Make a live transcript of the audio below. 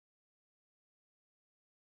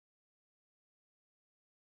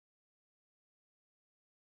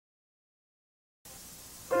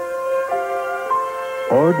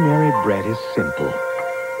Ordinary bread is simple.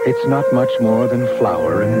 It's not much more than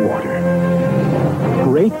flour and water.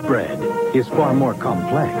 Great bread is far more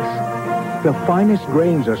complex. The finest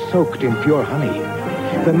grains are soaked in pure honey.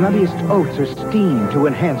 The nuttiest oats are steamed to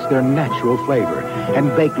enhance their natural flavor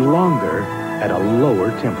and baked longer at a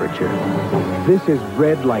lower temperature. This is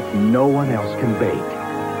bread like no one else can bake.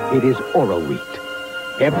 It is Oro wheat.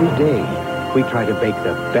 Every day, we try to bake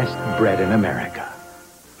the best bread in America.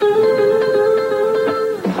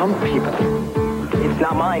 Some people. It's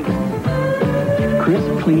not mine.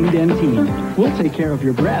 Crisp, clean Dentine. We'll take care of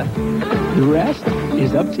your breath. The rest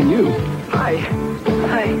is up to you. Hi.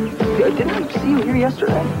 Didn't I see you here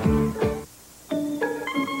yesterday?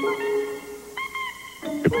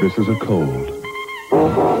 If this is a cold,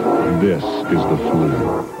 this is the flu.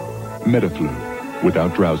 Metaflu,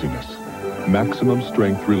 without drowsiness. Maximum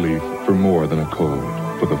strength relief for more than a cold.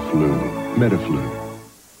 For the flu. Metaflu.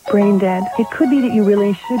 Brain dead. It could be that you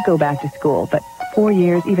really should go back to school, but 4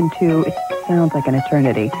 years, even 2, it sounds like an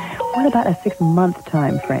eternity. What about a 6-month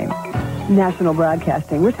time frame? National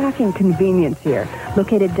Broadcasting. We're talking convenience here.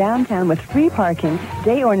 Located downtown with free parking,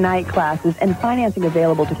 day or night classes, and financing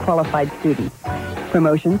available to qualified students.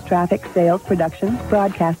 Promotions, traffic, sales, production,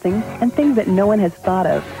 broadcasting, and things that no one has thought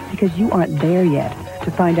of because you aren't there yet.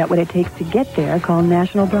 To find out what it takes to get there, call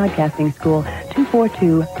National Broadcasting School,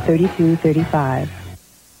 242-3235.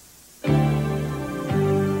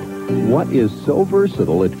 What is so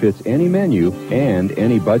versatile it fits any menu and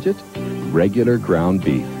any budget? Regular ground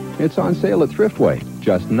beef. It's on sale at Thriftway.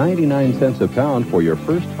 Just 99 cents a pound for your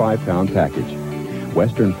first 5-pound package.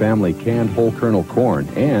 Western Family canned whole kernel corn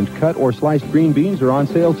and cut or sliced green beans are on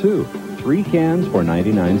sale too. 3 cans for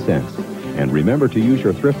 99 cents. And remember to use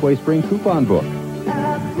your Thriftway Spring Coupon book.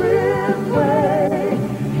 At Thriftway,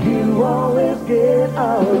 you always get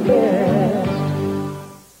our best.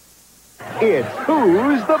 It's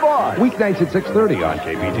Who's the Boss? Weeknights at 6:30 on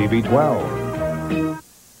KPTV 12.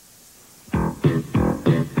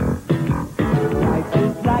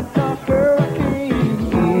 Like a hurricane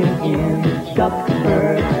in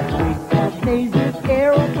Duckburg. Lazy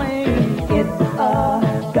aeroplane, it's a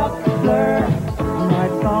Duckburg.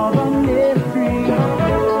 Might solve a mystery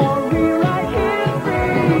or rewrite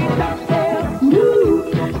history. DuckTales, woo!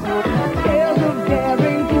 Tales of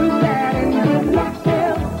daring, do bad and good luck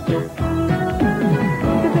tales.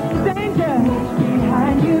 Danger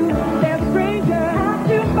behind you, there's stranger have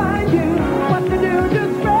to find you. What to do,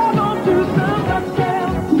 just travel to some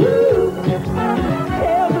DuckTales, woo!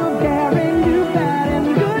 Tales of daring, do bad and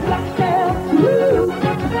good luck tales, woo!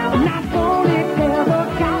 Not only tales of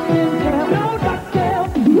cotton tales, no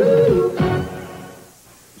DuckTales, woo!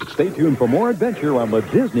 Stay tuned for more adventure on the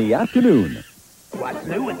Disney Afternoon. What's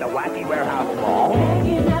new at the Wacky Warehouse Mall?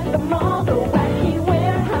 Hanging at the mall, the Wacky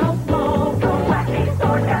Warehouse Mall. The Wacky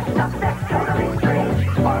Store got stuff that's totally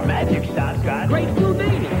strange. Our magic star's got great blue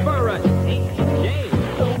baby for us. The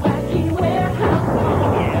Wacky Warehouse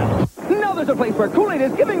Mall. Yeah. Now there's a place where Kool-Aid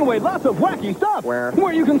is giving away lots of wacky stuff. Where?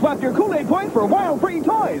 Where you can swap your Kool-Aid points for wild free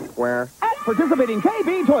toys. Where? At participating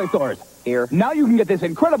KB toy stores. Here. Now you can get this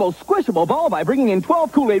incredible squishable ball by bringing in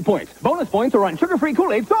 12 Kool-Aid points. Bonus points are on sugar-free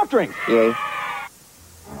Kool-Aid soft drinks. Yay.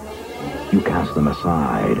 You cast them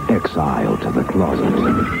aside, exiled to the closet.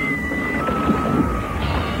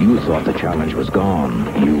 You thought the challenge was gone.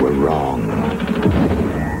 You were wrong.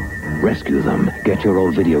 Rescue them. Get your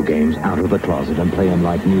old video games out of the closet and play them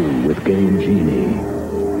like new with Game Genie.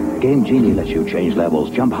 Game Genie lets you change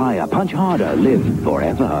levels, jump higher, punch harder, live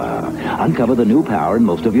forever. Uncover the new power in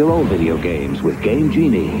most of your old video games with Game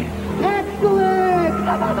Genie. Excellent!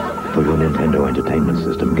 For your Nintendo Entertainment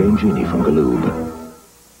System, Game Genie from Galoob.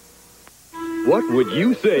 What would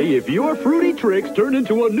you say if your Fruity Tricks turned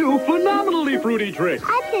into a new phenomenally Fruity Tricks?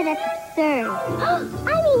 I'd say that's absurd.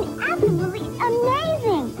 I mean, absolutely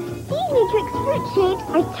amazing. These new Tricks fruit shapes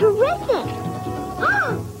are terrific.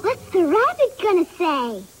 What's the rabbit gonna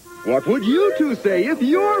say? What would you two say if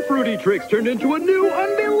your Fruity Tricks turned into a new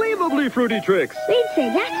unbelievably Fruity Tricks? We'd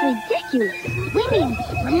say that's ridiculous. We mean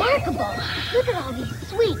remarkable. Look at all these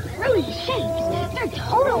sweet, fruity shapes. They're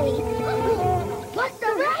totally... What's the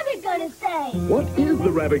rabbit gonna say? What is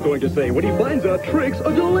the rabbit going to say when he finds out Tricks,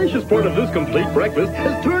 a delicious part of this complete breakfast,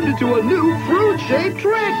 has turned into a new fruit-shaped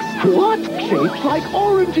Tricks? What? Shaped like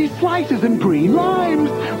orangey slices and green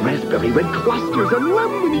limes, raspberry red clusters and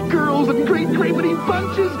lemony curls and great gravity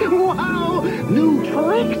bunches. Wow! New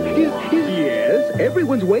Tricks is... Yes,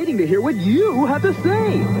 everyone's waiting to hear what you have to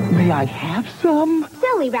say. May I have some?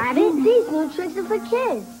 Silly rabbit, these new Tricks are for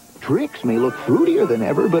kids. Tricks may look fruitier than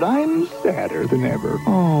ever, but I'm sadder than ever.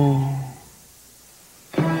 Oh.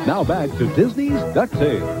 Now back to Disney's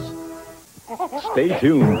DuckTales. Stay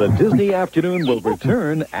tuned. The Disney Afternoon will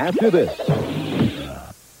return after this. So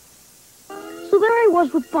there I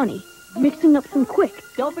was with Bunny, mixing up some quick.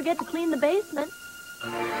 Don't forget to clean the basement.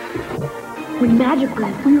 When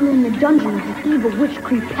magically we were in the dungeon of the evil witch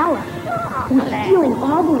Creepella, who was stealing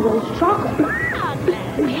all the world's chocolate.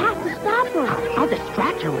 We have to stop her. I'll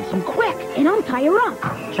distract her with some quick. And I'll tie her up.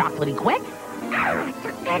 Chocolatey quick?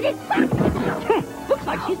 Looks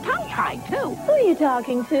like she's tongue-tied, too. Who are you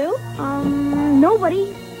talking to?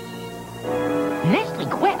 Nobody. Nestle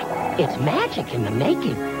Quick. It's magic in the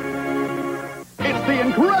making. It's the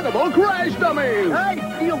incredible Crash Dummies! I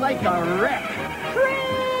feel like a wreck.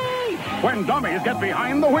 When dummies get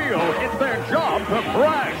behind the wheel, it's their job to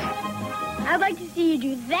crash. I'd like to see you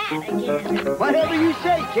do that again. Whatever you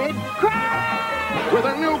say, kid. Crash! With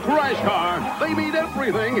a new Crash car, they meet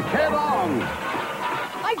everything head-on.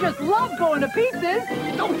 I just love going to pieces.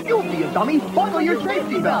 Don't you be a dummy. Buckle your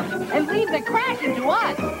safety belt and leave the crash into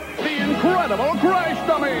us. The incredible Crash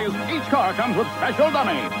Dummies! Each car comes with special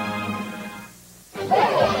dummy.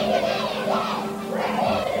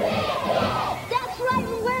 That's right,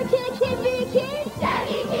 and where can a kid be a kid?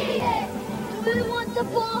 Do we want the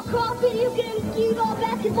ball crop and you can give all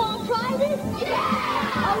basketball prizes?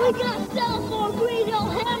 Yeah! Are we gonna sell for a green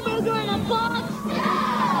old hamburger in a box?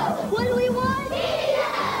 No! What do we want? Pizza!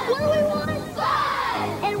 What do we want? Fun!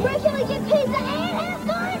 And where can we get pizza and have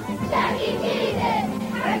fun? Chuck E. Cheese's!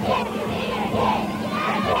 Where can you be a kid?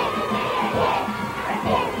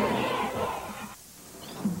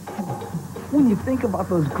 When you think about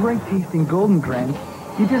those great-tasting Golden Grams,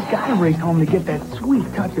 you just gotta race home to get that sweet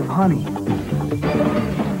touch of honey.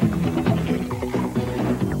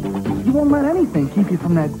 You won't let anything keep you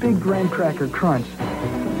from that big graham cracker crunch.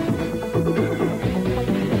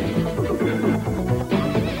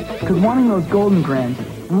 Because wanting those Golden Grams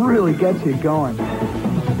really gets you going.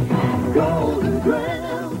 Golden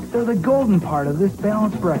Grams. They're the golden part of this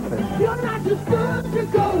balanced breakfast. You're not just good, you're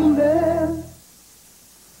golden.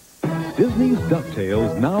 Disney's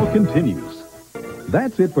DuckTales now continues.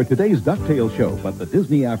 That's it for today's DuckTales show, but the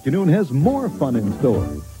Disney Afternoon has more fun in store.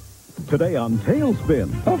 Today on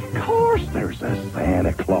TaleSpin. Of course there's a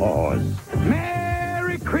Santa Claus.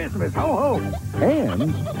 Merry Christmas, ho-ho!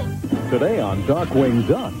 And today on Darkwing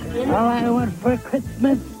Duck. All I want for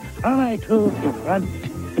Christmas are my two front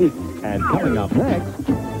teeth. And coming up next,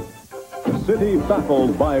 City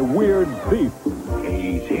baffled by weird thief.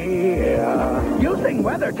 He's here. Using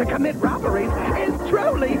weather to commit robberies is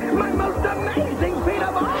truly my most amazing feat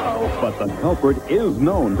of all. But the culprit is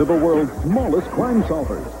known to the world's smallest crime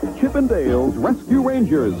solvers. Chip and Dale's Rescue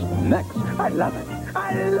Rangers. Next. I love it.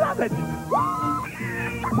 I love it.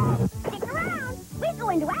 Stick around. We go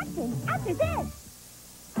into action after this.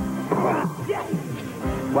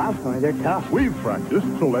 Wow, Tony, they're tough. We've practiced,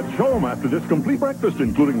 so let's show them after this complete breakfast,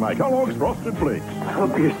 including my Kellogg's Frosted Flakes. I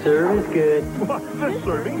hope your service good. This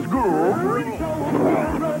serving's good.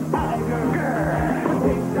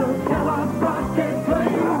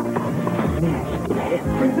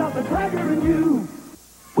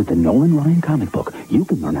 With the Nolan Ryan comic book, you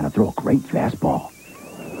can learn how to throw a great fastball.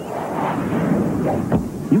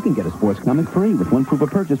 You can get a sports comic free with one proof of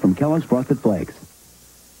purchase from Kellogg's Frosted Flakes.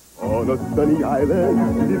 On a sunny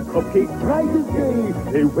island, live cupcakes bright as day.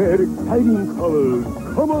 They wear exciting colors.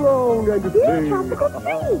 Come along and Here's play. tropical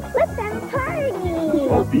trees. Let's have a party.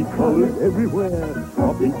 Poppy colors everywhere.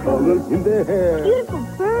 Poppy colors in their hair. Beautiful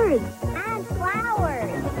birds and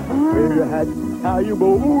flowers. Wear your hat, tie your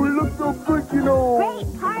bow. Ooh, it looks so good, you know.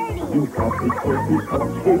 Great party. New tropical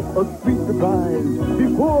cupcakes, a sweet surprise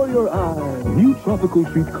before your eyes. New tropical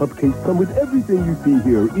treat cupcakes come with everything you see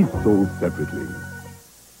here, each sold separately.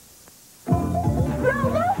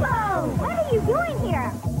 What are you doing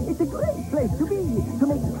here? It's a great place to be, to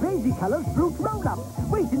make crazy colors fruit roll-ups.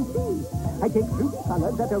 Wait and see. I take fruity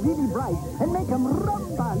colors that are really bright and make them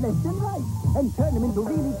rumba left and right and turn them into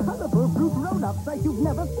really colorful fruit roll-ups like you've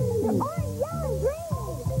never seen. Orange, yellow, green.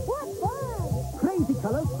 What fun. Crazy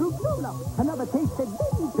colors fruit roll-ups. Another taste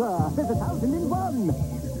adventure. There's 1,001.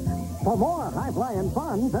 For more high-flying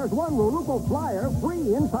fun, there's one Rulupo flyer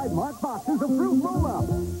free inside marked boxes of fruit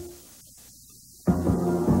roll-ups.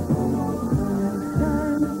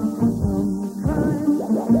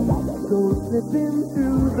 Go slipping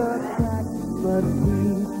through the cracks, but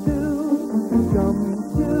we soon come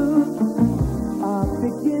to are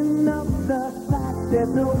picking up the slack. There's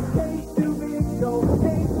no case too big, no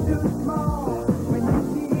case too small. When you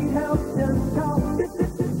need help, just call.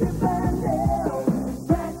 Chip and Dale,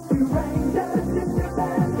 Rescue Rangers, Chip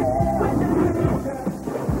and Dale. When the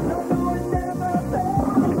no, it never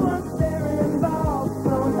fails. Once they're involved,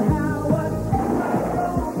 somehow whatever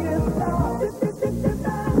wrong is solved.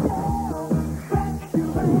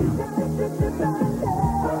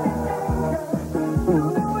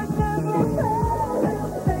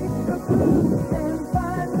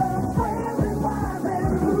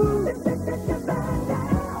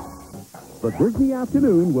 Disney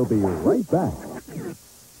Afternoon will be right back.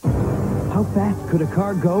 How fast could a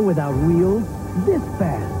car go without wheels? This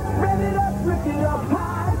fast. Rev it up,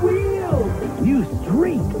 high wheels! New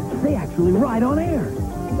Streak. They actually ride on air.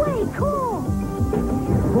 Way cool!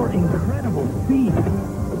 For incredible speed.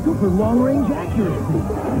 Super long-range accuracy.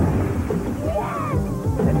 Yes!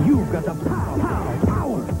 And you've got the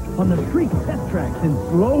power on the Streak test tracks in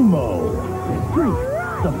slow-mo. Streak,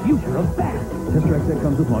 the future of fast. Test track set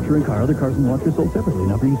comes with launcher and car. Other cars and launcher sold separately,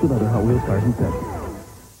 not for use with other Hot Wheels cars instead.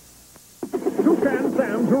 Toucan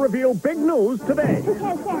Sam to reveal big news today.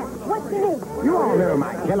 Toucan Sam, what's the news? You all know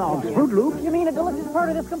my Kellogg's Fruit Loops. You mean a delicious part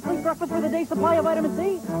of this complete breakfast with a day's supply of vitamin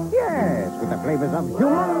C? Yes, with the flavors of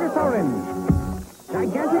humongous orange,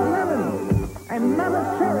 gigantic lemon, and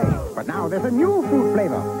mammoth cherry. But now there's a new fruit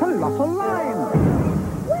flavor, colossal lime.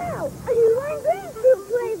 Wow, a new lime grapefruit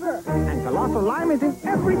flavor. And colossal lime is in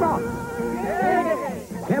every box.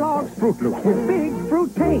 Kellogg's Fruit Loops with big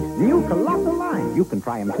fruit taste. New colossal lime. You can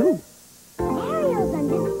try them too. Ariel's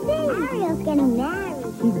under the sea. Ariel's getting married.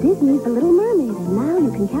 She's Disney's The Little Mermaid, and now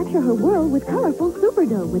you can capture her world with colorful super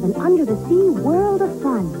dough with an under-the-sea world of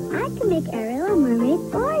fun. I can make Ariel a mermaid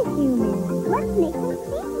or a human. Let's make some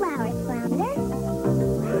sea flowers, Flounder.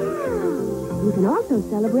 Wow! You can also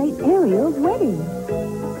celebrate Ariel's wedding.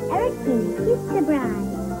 Eric, kiss the bride.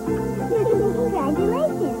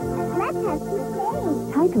 Congratulations. Let's have some cake.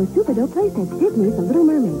 Tyco Super Dough playsets, Disney's The Little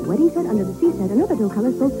Mermaid. Wedding set, under the sea set, and other dough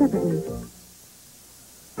colors sold separately.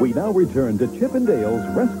 We now return to Chip and Dale's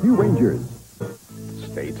Rescue Rangers.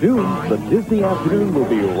 Stay tuned. The Disney Afternoon will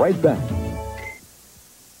be right back.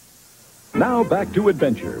 Now back to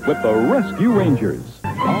adventure with the Rescue Rangers.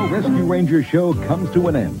 Our Rescue Ranger show comes to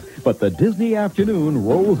an end, but the Disney Afternoon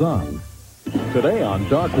rolls on. Today on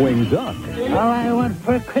Darkwing Duck. All I want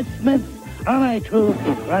for Christmas on my two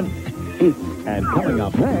front teeth. And coming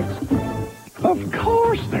up next... Of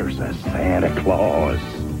course there's a Santa Claus.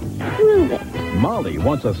 Prove it. Molly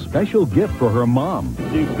wants a special gift for her mom.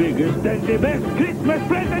 The biggest and the best Christmas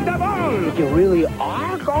present of all. You really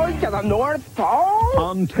are going to the North Pole?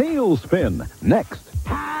 On TaleSpin, next.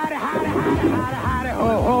 Howdy, howdy, howdy, howdy, howdy,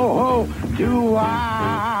 ho, ho, ho,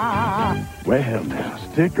 do-ah. Well, now,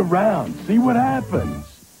 stick around, see what happens.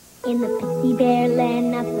 In the Pissy Bear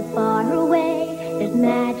land not so far away, there's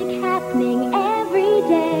magic happening every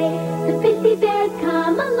day. The Pissy Bears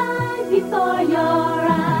come alive before your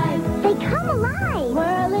eyes. They come alive.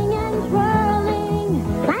 Whirling and twirling.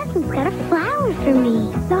 Lassen's got a flower for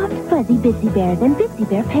me. Soft, fuzzy Pissy Bears and Pissy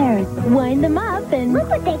Bear pears. Wind them up and... Look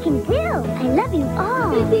what they can do. I love you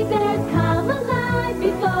all. Pissy Bears come alive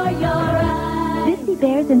before your eyes. Pissy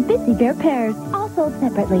Bears and Pissy Bear pears, all sold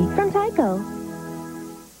separately from Tyco.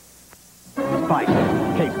 Spike,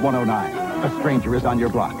 case 109. A stranger is on your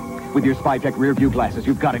block. With your SpyTech rear view glasses,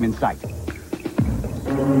 you've got him in sight.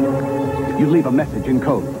 You leave a message in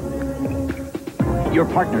code. Your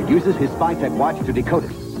partner uses his SpyTech watch to decode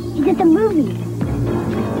it. He's at the movies.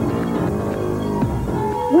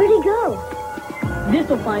 Where'd he go?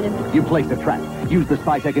 This'll find him. You place a trap. Use the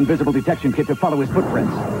SpyTech invisible detection kit to follow his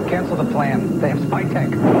footprints. Cancel the plan. They have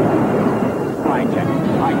SpyTech. SpyTech.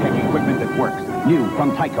 High-tech equipment that works. New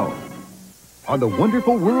from Tyco. On the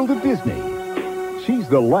wonderful world of Disney, she's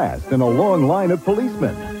the last in a long line of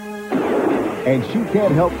policemen. And she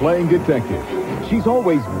can't help playing detective. She's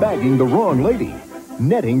always bagging the wrong lady,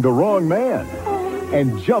 netting the wrong man,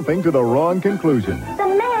 and jumping to the wrong conclusion. The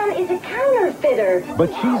man is a counterfeiter.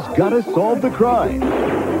 But she's got to solve the crime,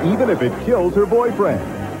 even if it kills her boyfriend.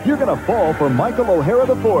 You're going to fall for Michael O'Hara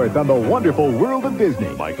IV on the wonderful world of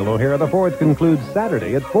Disney. Michael O'Hara IV concludes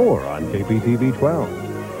Saturday at 4 on KPTV 12.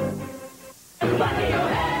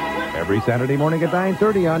 Every Saturday morning at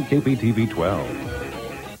 9:30 on KPTV 12.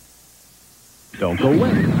 Don't go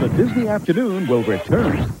away. The Disney Afternoon will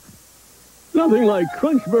return. Nothing like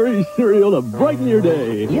Crunchberry cereal to brighten your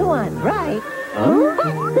day. You aren't right.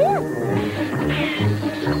 What's this?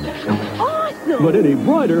 Awesome! But any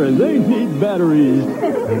brighter and they need batteries.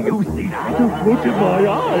 You see that? Just look at my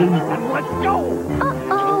eyes. Let's go!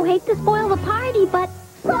 Uh-oh, hate to spoil the party, but...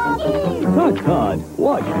 Soggy! Todd,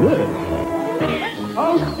 watch this.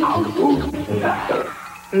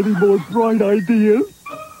 Any more bright ideas?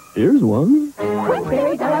 Here's one.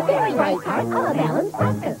 Crunchberries are a very bright part of a balanced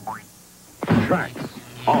breakfast. Tracks.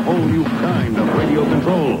 A whole new kind of radio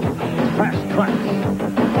control. Fast Tracks.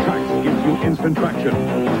 Tracks gives you instant traction,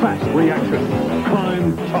 fast reaction,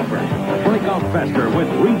 climb tougher, break out faster with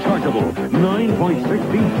rechargeable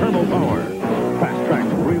 9.6 thermal power. Fast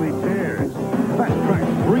Tracks really tears. Fast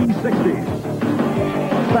Tracks 360s.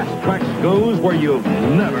 Fast Tracks goes where you've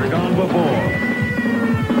never gone before.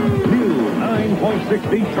 New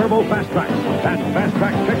 9.6-speed turbo fast track. That fast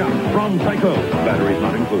track pickup from Psycho. Batteries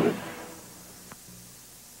not included.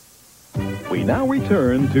 We now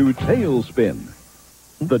return to TaleSpin.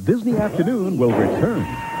 The Disney afternoon will return.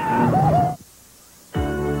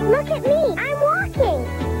 Look at me, I'm walking.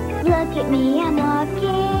 Look at me, I'm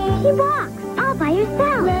walking. She walks all by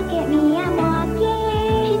herself. Look at me, I'm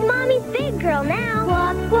walking. She's Mommy's big girl now.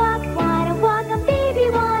 Walk, walk, wanna walk, a baby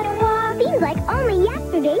wanna walk. Seems like only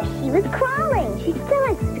yesterday she was crawling. She still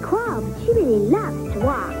likes to crawl, but she really loves to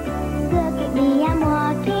walk. Look at me, I'm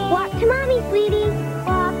walking. Walk to Mommy, sweetie.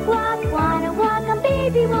 Walk, walk, wanna walk, a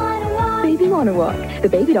baby wanna walk. Baby Wanna Walk, the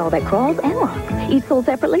baby doll that crawls and walks. Each sold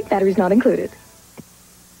separately, batteries not included.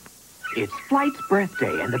 It's Flight's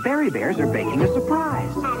birthday, and the Berry Bears are baking a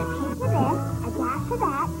surprise. Add a piece of this, a dash of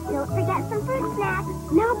that. Don't forget some fruit snacks.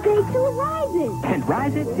 Now bake till it rises. And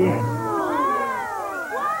rise it did.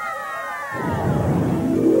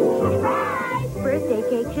 Surprise! Birthday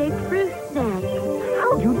cake shaped fruit snack.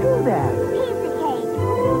 How'd you do that? Piece of cake.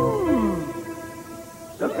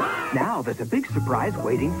 Surprise! Now there's a big surprise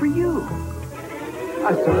waiting for you.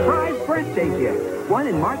 A surprise birthday gift. One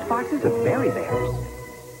in marked boxes of Berry Bears.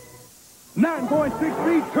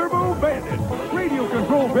 9.6-speed Turbo Bandit. Radio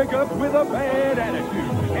control pickups with a bad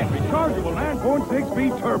attitude. And rechargeable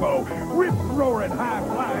 9.6-speed turbo. Rip-roaring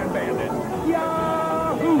high-flying bandit.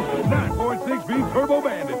 Yahoo! 9.6-speed Turbo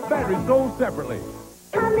Bandit. Batteries sold separately.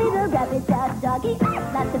 A little rubber-dub doggy.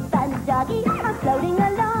 Lots of fun, doggy. I'm floating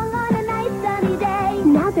along on a nice sunny day.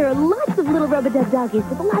 Now there are lots of little rubber-dub doggies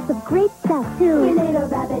with lots of great stuff, too. We're little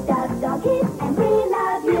rubber-dub doggies, and we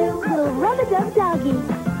love you. Little rubber-dub doggies.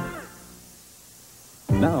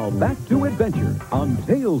 Now back to adventure on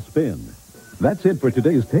TaleSpin. That's it for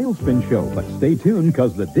today's TaleSpin show, but stay tuned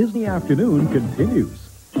because the Disney afternoon continues.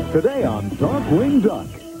 Today on Darkwing Duck.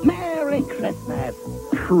 Merry Christmas.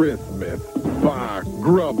 Christmas. Bah,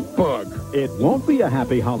 grub bug. It won't be a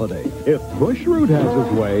happy holiday if Bushroot has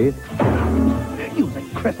his way. Using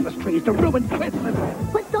Christmas trees to ruin Christmas.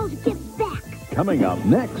 Put those gifts back. Coming up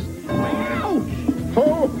next. Ouch!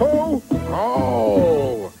 Ho, ho,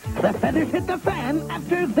 ho! The feathers hit the fan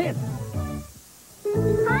after this.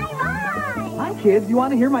 Hi, kids. You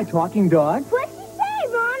want to hear my talking dog? What'd she say,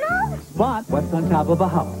 Ronald? Spot what's on top of a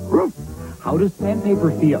house. Roof. How does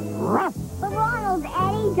sandpaper feel? Rough. But Ronald,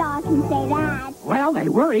 any dog can say that. Well, they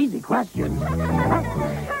were easy questions.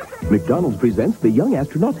 McDonald's presents the Young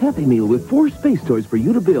Astronaut's Happy Meal with 4 space toys for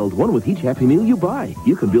you to build, one with each Happy Meal you buy.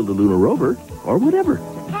 You can build a lunar rover or whatever.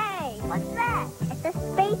 Hey, what's that? It's a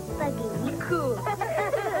space buggy. Cool.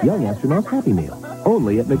 Young Astronaut's Happy Meal,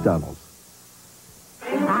 only at McDonald's.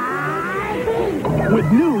 With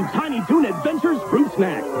new Tiny Toon Adventures fruit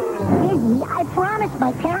snacks. Izzy, I promised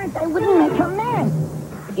my parents I wouldn't make a mess.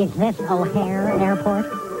 Is this O'Hare Airport?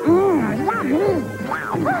 Yummy.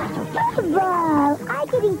 Wow, I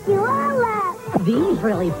could eat you all up. These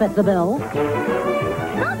really fit the bill. Look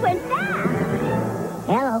what's that?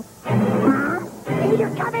 Hello. Mom,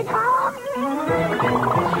 you're coming home?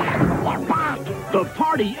 You're back. The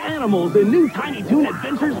party animals in new Tiny Toon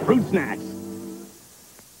Adventures fruit snacks.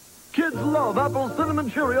 Kids love Apple Cinnamon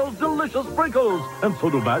Cheerios delicious sprinkles, and so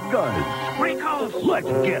do bad guys. Sprinkles, let's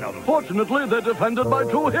get them. Fortunately, they're defended by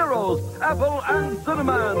 2 heroes, Apple and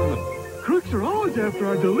Cinnamon. Crooks are always after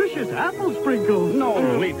our delicious apple sprinkles. No,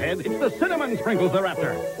 Leafhead, it's the cinnamon sprinkles they're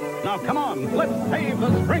after. Now, come on, let's save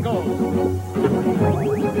the sprinkles.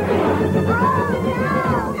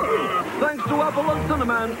 Thanks to Apple and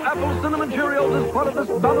Cinnamon, Apple Cinnamon Cheerios is part of this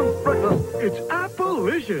balanced breakfast. It's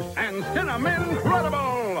Apple-licious and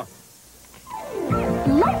cinnamon-credible.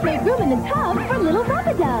 Let's make room in the tub for little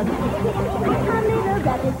rubber-dub. A little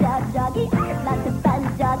rubber-dub doggy, lots of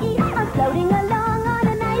fun doggy. I'm floating along on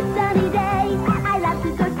a nice sunny day. I love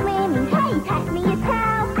to go swimming, hey, pass me a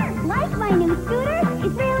towel. Like my new scooter,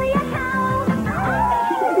 it's really a cow.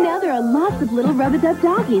 Now there are lots of little rubber-dub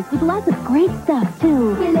doggies with lots of great stuff,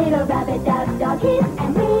 too. We're little rubber-dub doggies,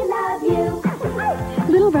 and we love you.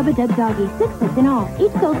 Little rubber-dub doggies, 6 sets in all,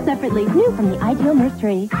 each sold separately, new from the Ideal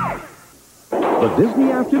Nursery. The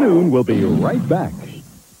Disney afternoon will be right back.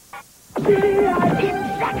 In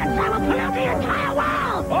seconds, I will pull out the entire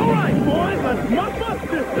world. All right, boys, let's muck up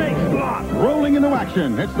this thing, Slot. Rolling into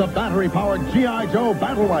action, it's the battery-powered G.I. Joe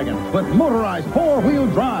Battle Wagon with motorized 4-wheel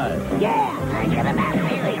drive. Yeah, I get a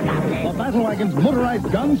battery helicopter. The Battle Wagon's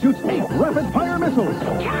motorized gun shoots 8 rapid-fire missiles.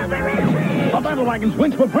 The Battle Wagon's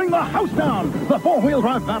winch will bring the house down. The 4-wheel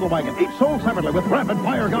drive Battle Wagon, each sold separately with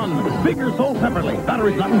rapid-fire gun. Figures sold separately.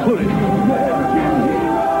 Batteries not included. American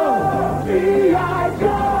hero, G.I.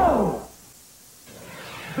 Joe.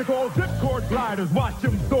 Sick old zipcord gliders watch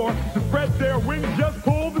them soar. To spread their wings, just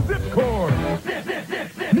pull the zipcord.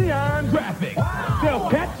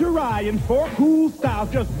 medallions for cool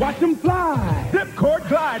styles. Just watch them fly. Zipcord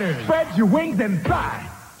gliders. Spread your wings and fly.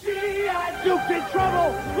 G.I. Duke's in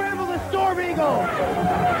trouble! Scramble the Storm Eagle!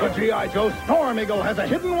 The G.I. Joe Storm Eagle has a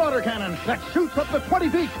hidden water cannon that shoots up to 20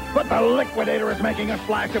 feet, but the Liquidator is making a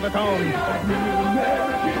splash of its own.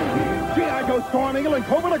 G.I. Joe Storm Eagle and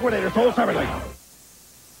Cobra Liquidator sold separately.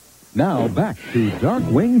 Now back to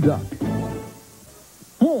Darkwing Duck.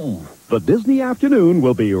 The Disney afternoon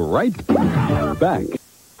will be right back.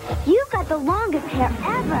 You've got the longest hair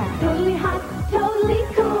ever. Totally hot, totally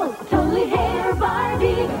cool, totally hair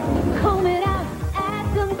Barbie. Comb it out,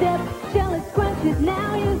 add some depth, gel it, scrunch it,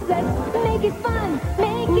 now you're set. Make it fun,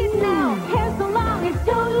 make it now. Hair so long, it's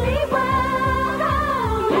totally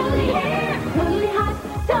wow. Totally hair, totally hot,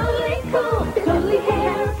 totally cool, totally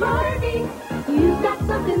hair Barbie. You've got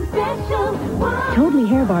something special. Wow. Totally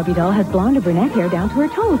Hair Barbie doll has blonde or brunette hair down to her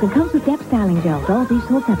toes and comes with depth styling gel. Dolls each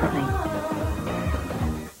sold separately.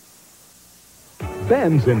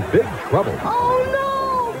 Ben's in big trouble. Oh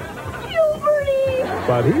no! Puberty!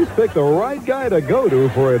 But he's picked the right guy to go to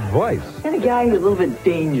for advice. And a guy who's a little bit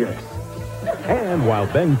dangerous. And while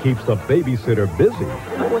Ben keeps the babysitter busy,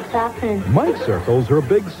 What's happening? Mike circles her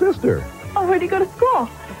big sister. Oh, where'd he go to school?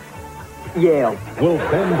 Yale. Will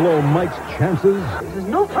Ben blow Mike's chances? There's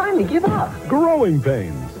no time to give up. Growing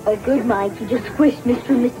Pains. A good Mike, you just wish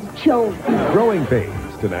Mr. and Mrs. Jones. Growing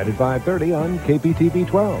Pains, tonight at 5:30 on KPTV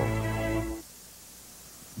 12.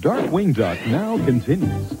 Darkwing Duck now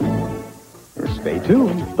continues. Stay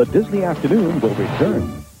tuned. The Disney afternoon will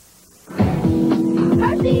return.